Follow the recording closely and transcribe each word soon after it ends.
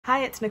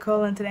Hi, it's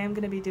Nicole, and today I'm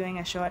going to be doing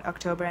a short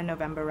October and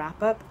November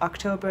wrap-up.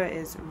 October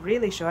is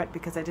really short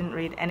because I didn't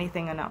read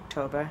anything in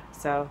October,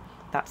 so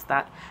that's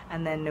that.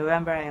 And then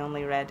November I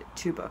only read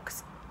 2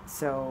 books,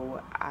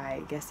 so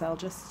I guess I'll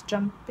just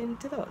jump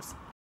into those.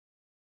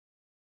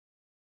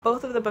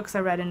 Both of the books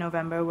I read in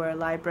November were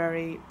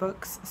library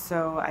books,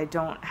 so I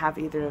don't have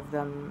either of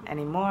them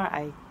anymore.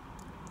 I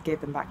gave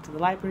them back to the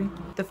library.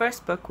 The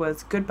first book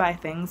was Goodbye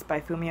Things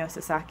by Fumio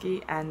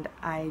Sasaki, and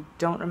I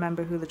don't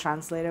remember who the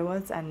translator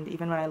was, and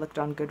even when I looked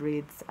on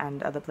Goodreads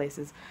and other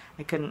places,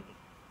 I couldn't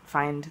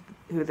find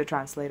who the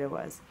translator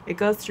was. It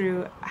goes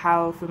through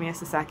how Fumio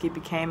Sasaki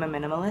became a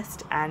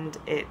minimalist, and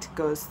it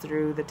goes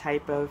through the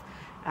type of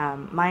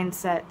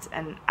mindset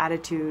and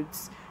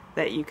attitudes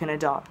that you can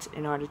adopt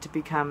in order to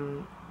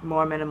become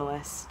more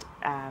minimalist,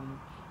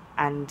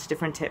 and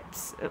different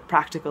tips,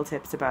 practical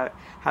tips about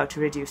how to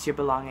reduce your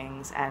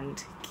belongings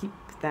and keep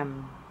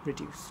them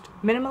reduced.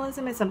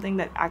 Minimalism is something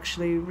that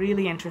actually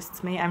really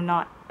interests me. I'm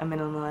not a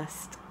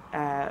minimalist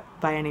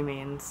by any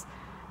means,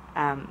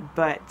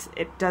 but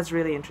it does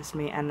really interest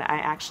me, and I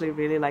actually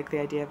really like the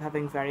idea of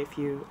having very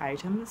few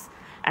items,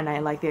 and I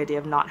like the idea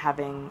of not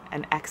having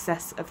an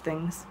excess of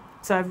things.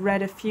 So I've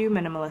read a few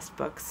minimalist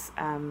books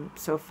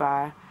so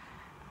far,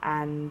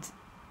 and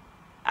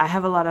I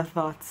have a lot of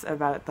thoughts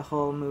about the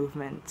whole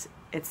movement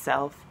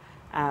itself,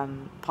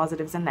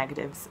 positives and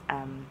negatives,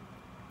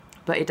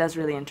 but it does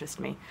really interest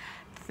me.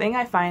 The thing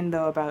I find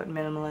though about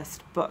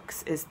minimalist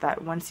books is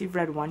that once you've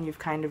read one, you've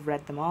kind of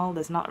read them all.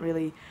 There's not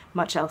really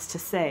much else to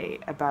say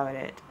about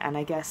it, and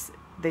I guess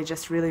they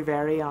just really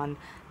vary on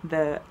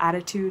the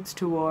attitudes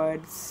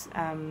towards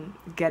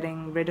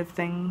getting rid of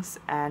things,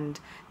 and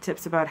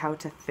tips about how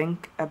to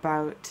think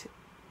about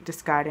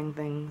discarding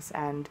things,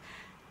 and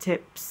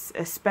tips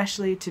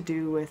especially to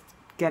do with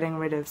getting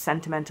rid of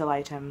sentimental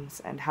items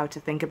and how to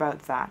think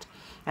about that.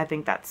 I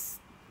think that's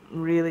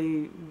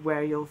really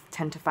where you'll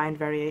tend to find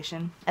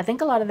variation. I think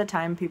a lot of the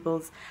time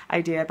people's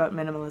idea about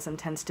minimalism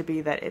tends to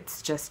be that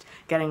it's just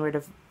getting rid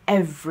of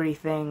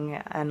everything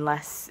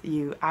unless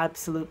you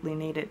absolutely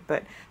need it,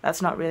 but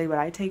that's not really what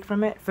I take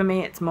from it. For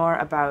me, it's more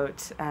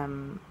about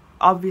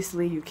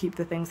obviously you keep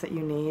the things that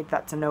you need,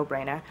 that's a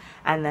no-brainer,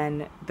 and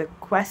then the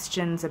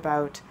questions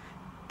about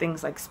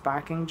things like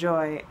sparking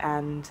joy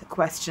and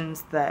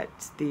questions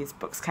that these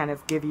books kind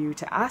of give you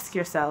to ask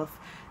yourself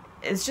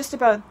is just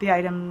about the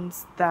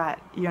items that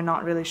you're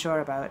not really sure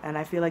about. And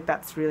I feel like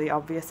that's really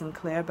obvious and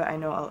clear, but I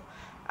know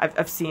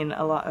I've seen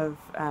a lot of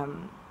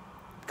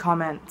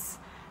comments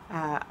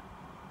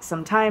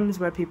sometimes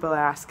where people are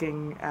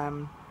asking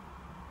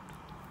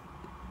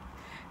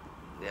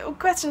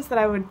questions that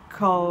I would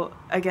call,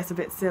 I guess, a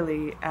bit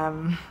silly,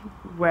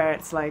 where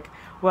it's like,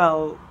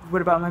 well,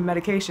 what about my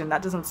medication?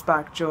 That doesn't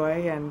spark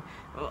joy, and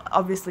well,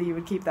 obviously you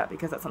would keep that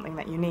because that's something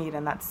that you need,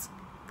 and that's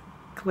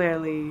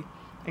clearly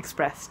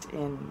expressed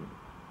in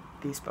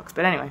these books.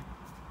 But anyway,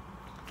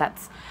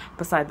 that's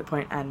beside the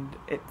point, and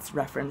it's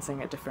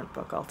referencing a different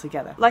book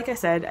altogether. Like I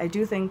said, I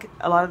do think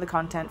a lot of the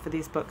content for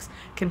these books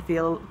can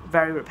feel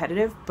very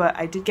repetitive, but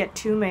I did get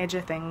 2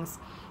 major things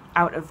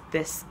out of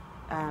this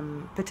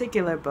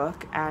particular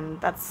book,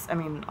 and that's, I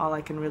mean, all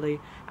I can really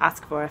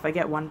ask for. If I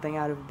get one thing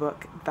out of a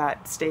book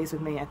that stays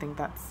with me, I think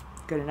that's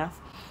good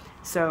enough.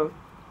 So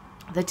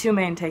the 2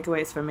 main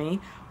takeaways for me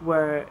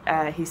were,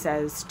 he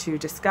says to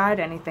discard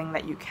anything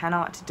that you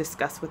cannot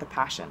discuss with a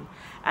passion,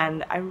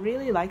 and I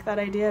really like that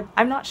idea.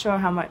 I'm not sure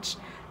how much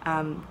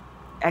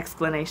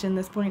explanation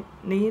this point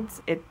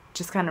needs. It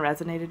just kind of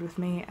resonated with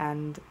me,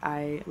 and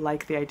I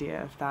like the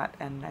idea of that,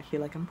 and I feel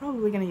like I'm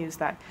probably going to use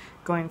that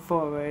going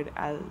forward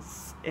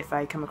as if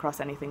I come across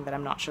anything that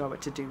I'm not sure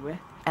what to do with.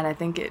 And I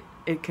think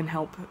it can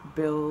help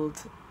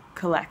build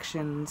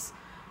collections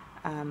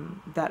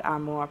that are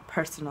more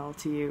personal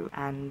to you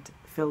and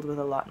filled with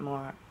a lot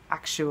more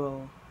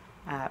actual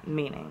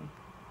meaning,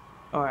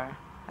 or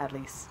at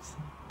least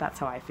that's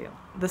how I feel.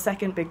 The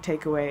second big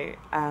takeaway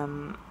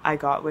I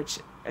got, which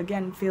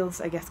again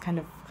feels, I guess, kind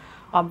of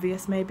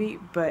obvious maybe,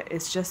 but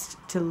it's just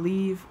to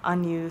leave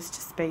unused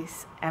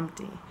space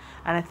empty.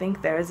 And I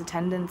think there is a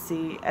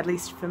tendency, at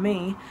least for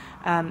me,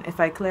 if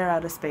I clear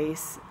out a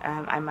space,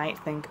 I might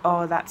think,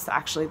 oh, that's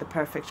actually the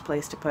perfect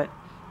place to put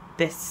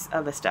this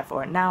other stuff,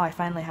 or now I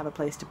finally have a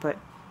place to put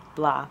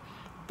blah.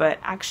 But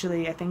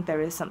actually I think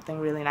there is something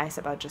really nice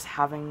about just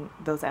having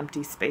those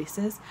empty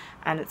spaces,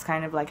 and it's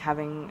kind of like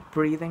having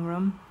breathing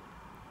room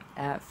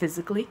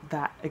physically.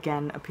 That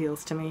again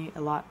appeals to me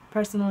a lot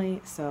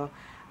personally, so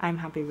I'm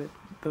happy with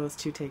those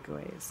 2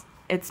 takeaways.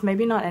 It's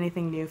maybe not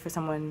anything new for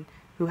someone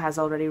who has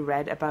already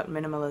read about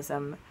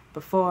minimalism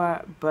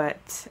before,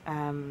 but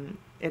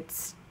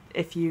it's,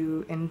 if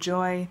you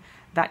enjoy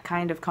that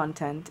kind of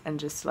content and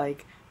just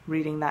like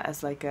reading that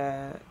as like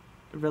a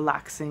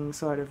relaxing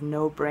sort of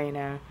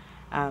no-brainer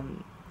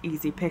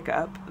easy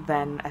pickup,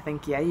 then I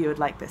think, yeah, you would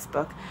like this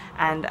book.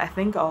 And I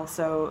think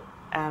also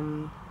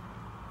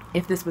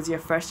if this was your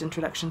first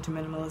introduction to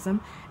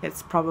minimalism,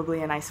 it's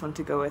probably a nice one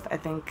to go with. I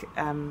think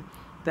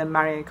the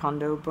Marie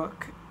Kondo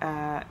book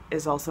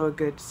is also a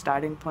good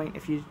starting point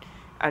if you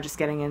are just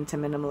getting into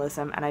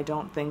minimalism, and I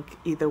don't think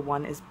either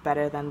one is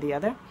better than the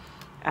other.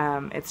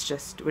 It's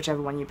just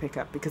whichever one you pick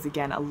up, because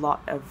again, a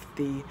lot of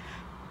the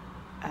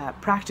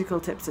practical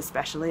tips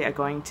especially are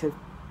going to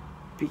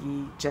be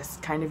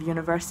just kind of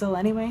universal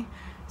anyway.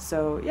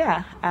 So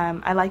yeah,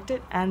 I liked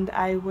it and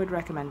I would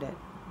recommend it,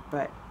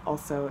 but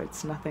also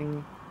it's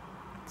nothing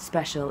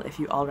special if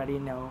you already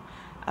know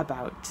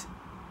about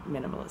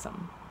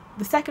minimalism.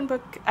 The second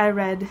book I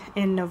read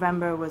in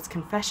November was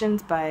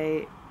Confessions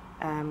by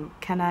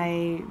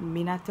Kanae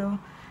Minato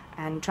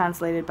and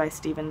translated by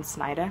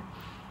Snyder.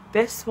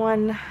 This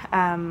one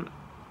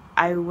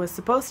I was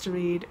supposed to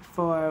read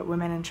for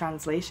Women in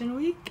Translation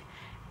Week,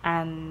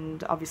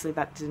 and obviously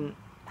that didn't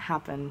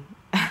happen,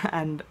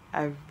 and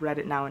I've read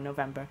it now in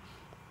November.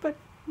 But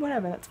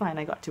whatever, that's fine,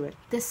 I got to it.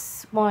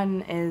 This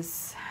one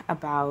is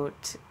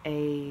about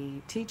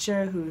a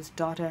teacher whose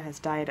daughter has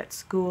died at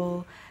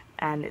school,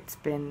 and it's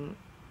been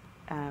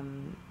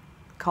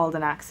called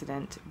an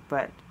accident,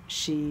 but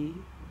she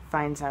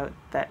finds out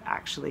that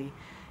actually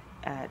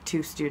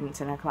 2 students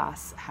in her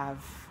class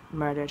have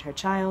murdered her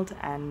child,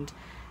 and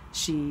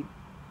she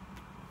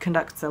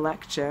conducts a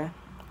lecture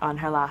on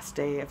her last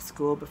day of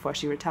school before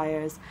she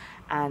retires,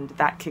 and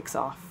that kicks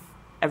off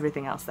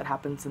everything else that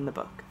happens in the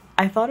book.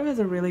 I thought it was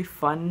a really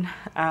fun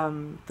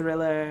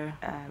thriller,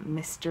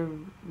 mystery-ish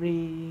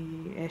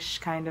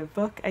kind of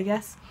book, I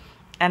guess,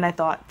 and I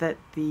thought that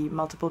the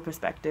multiple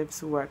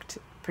perspectives worked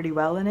pretty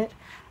well in it.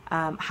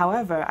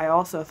 However, I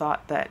also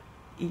thought that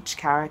each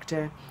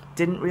character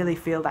didn't really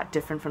feel that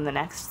different from the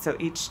next, so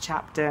each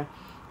chapter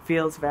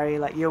feels very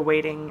like you're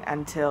waiting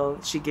until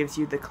she gives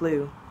you the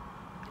clue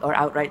or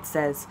outright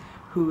says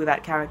who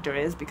that character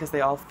is, because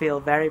they all feel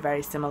very,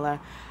 very similar.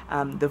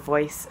 The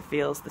voice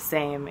feels the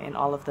same in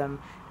all of them.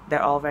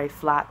 They're all very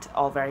flat,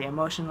 all very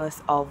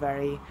emotionless, all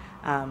very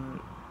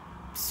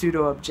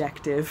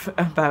pseudo-objective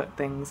about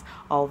things,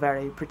 all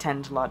very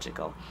pretend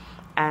logical.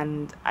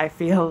 And I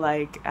feel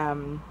like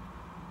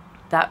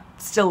that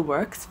still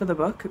works for the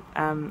book,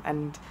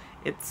 and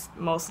it's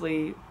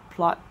mostly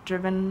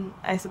plot-driven,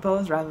 I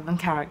suppose, rather than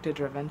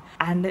character-driven.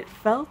 And it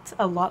felt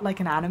a lot like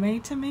an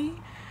anime to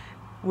me,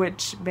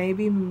 which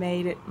maybe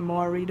made it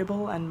more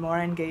readable and more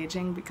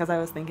engaging because I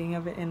was thinking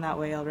of it in that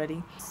way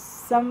already.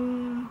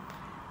 Some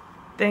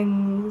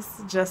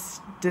things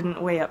just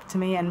didn't weigh up to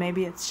me, and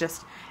maybe it's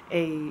just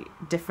a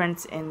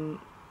difference in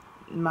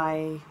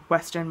my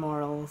Western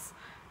morals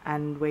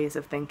and ways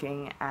of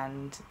thinking,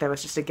 and there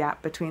was just a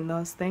gap between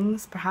those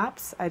things,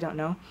 perhaps, I don't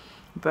know.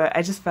 But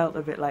I just felt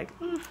a bit like,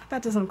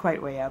 that doesn't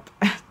quite weigh up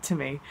to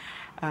me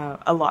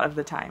a lot of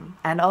the time.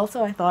 And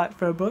also I thought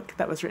for a book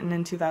that was written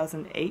in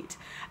 2008,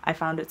 I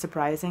found it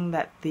surprising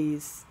that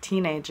these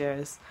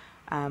teenagers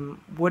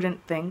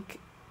wouldn't think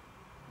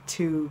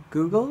to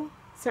Google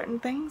certain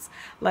things.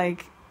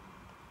 Like,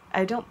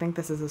 I don't think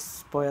this is a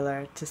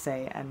spoiler to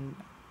say, and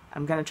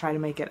I'm going to try to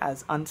make it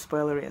as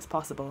unspoilery as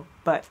possible,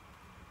 but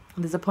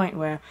there's a point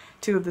where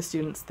 2 of the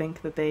students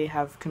think that they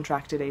have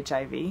contracted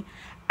HIV,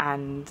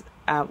 and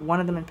one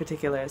of them in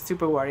particular is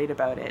super worried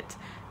about it,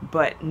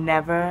 but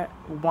never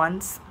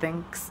once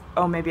thinks,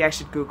 oh, maybe I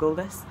should Google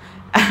this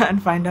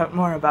and find out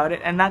more about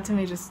it. And that to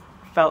me just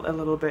felt a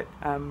little bit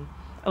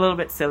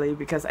silly,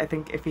 because I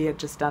think if he had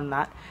just done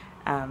that,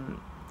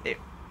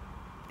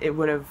 it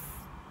would have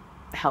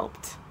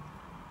helped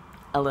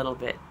a little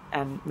bit,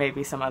 and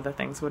maybe some other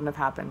things wouldn't have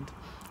happened.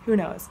 Who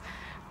knows?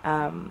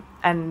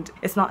 And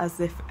it's not as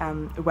if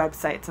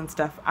websites and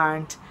stuff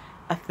aren't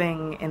a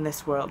thing in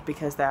this world,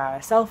 because there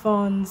are cell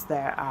phones,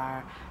 there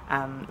are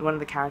one of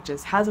the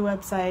characters has a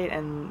website,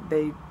 and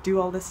they do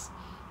all this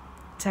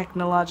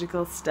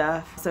technological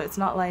stuff, so it's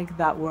not like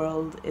that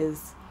world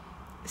is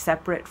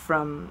separate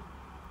from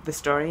the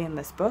story in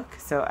this book.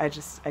 So I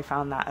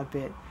found that a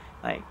bit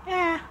like,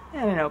 I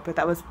don't know, but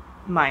that was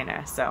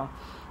minor, so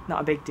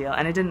not a big deal,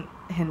 and it didn't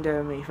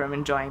hinder me from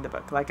enjoying the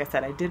book. Like I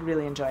said, I did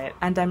really enjoy it,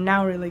 and I'm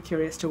now really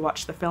curious to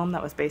watch the film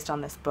that was based on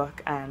this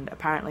book, and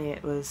apparently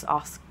it was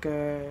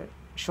Oscar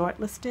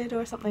shortlisted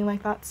or something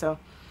like that, so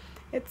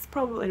it's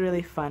probably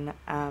really fun.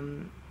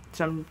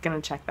 So I'm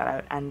gonna check that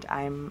out, and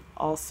I'm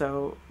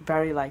also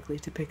very likely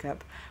to pick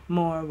up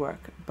more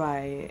work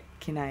by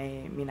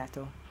Kanae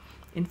Minato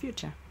in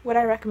future. Would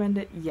I recommend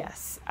it?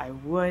 Yes, I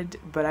would,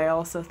 but I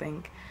also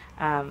think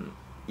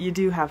you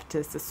do have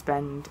to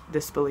suspend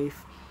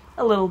disbelief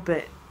a little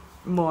bit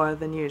more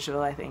than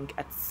usual, I think,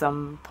 at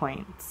some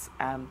points,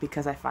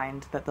 because I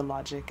find that the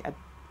logic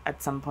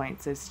at some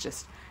points is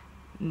just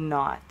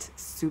not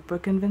super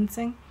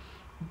convincing,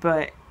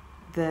 but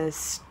the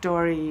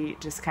story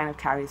just kind of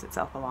carries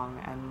itself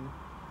along, and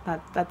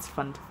that's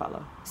fun to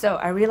follow. So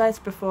I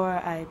realized before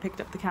I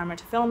picked up the camera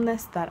to film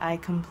this that I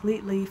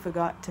completely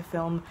forgot to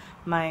film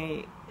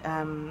my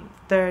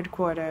third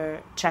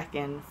quarter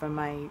check-in for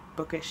my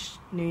bookish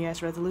New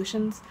Year's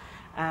resolutions,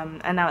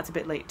 and now it's a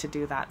bit late to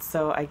do that,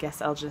 so I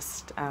guess I'll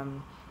just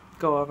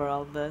go over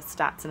all the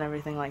stats and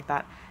everything like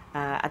that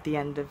at the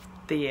end of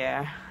the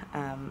year.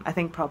 I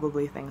think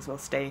probably things will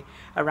stay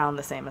around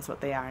the same as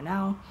what they are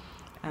now,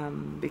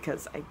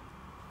 because I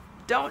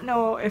don't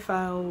know if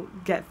I'll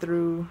get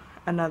through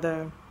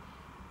another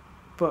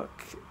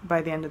book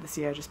by the end of this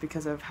year just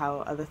because of how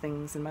other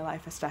things in my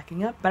life are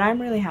stacking up. But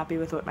I'm really happy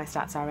with what my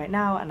stats are right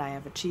now, and I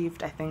have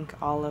achieved, I think,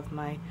 all of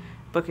my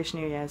bookish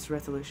New Year's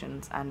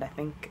resolutions, and I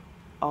think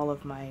all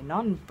of my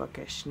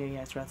non-bookish New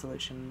Year's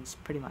resolutions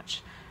pretty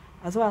much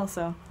as well,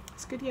 so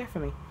it's a good year for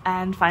me.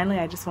 And finally,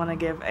 I just want to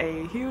give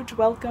a huge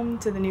welcome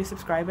to the new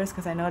subscribers,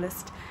 because I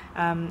noticed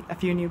a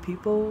few new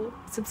people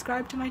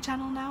subscribe to my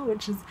channel now,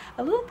 which is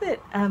a little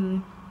bit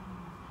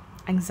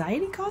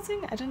anxiety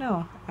causing, I don't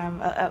know,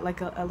 like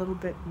a little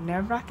bit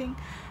nerve-wracking,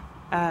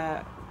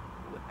 but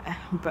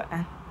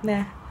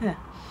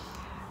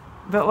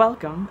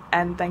welcome,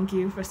 and thank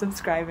you for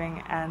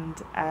subscribing, and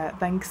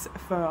thanks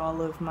for all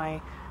of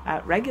my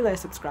regular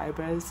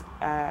subscribers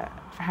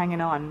for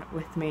hanging on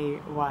with me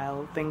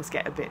while things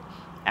get a bit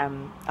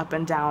up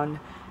and down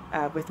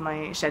with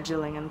my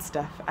scheduling and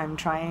stuff. I'm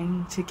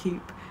trying to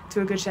keep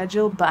to a good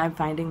schedule, but I'm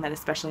finding that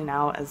especially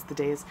now as the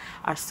days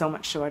are so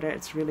much shorter,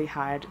 it's really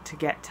hard to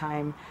get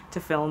time to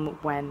film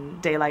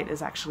when daylight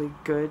is actually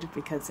good,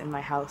 because in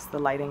my house the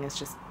lighting is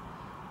just,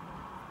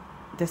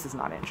 this is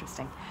not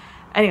interesting.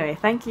 Anyway,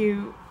 thank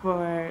you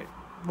for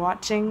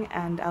watching,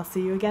 and I'll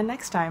see you again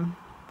next time.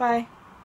 Bye!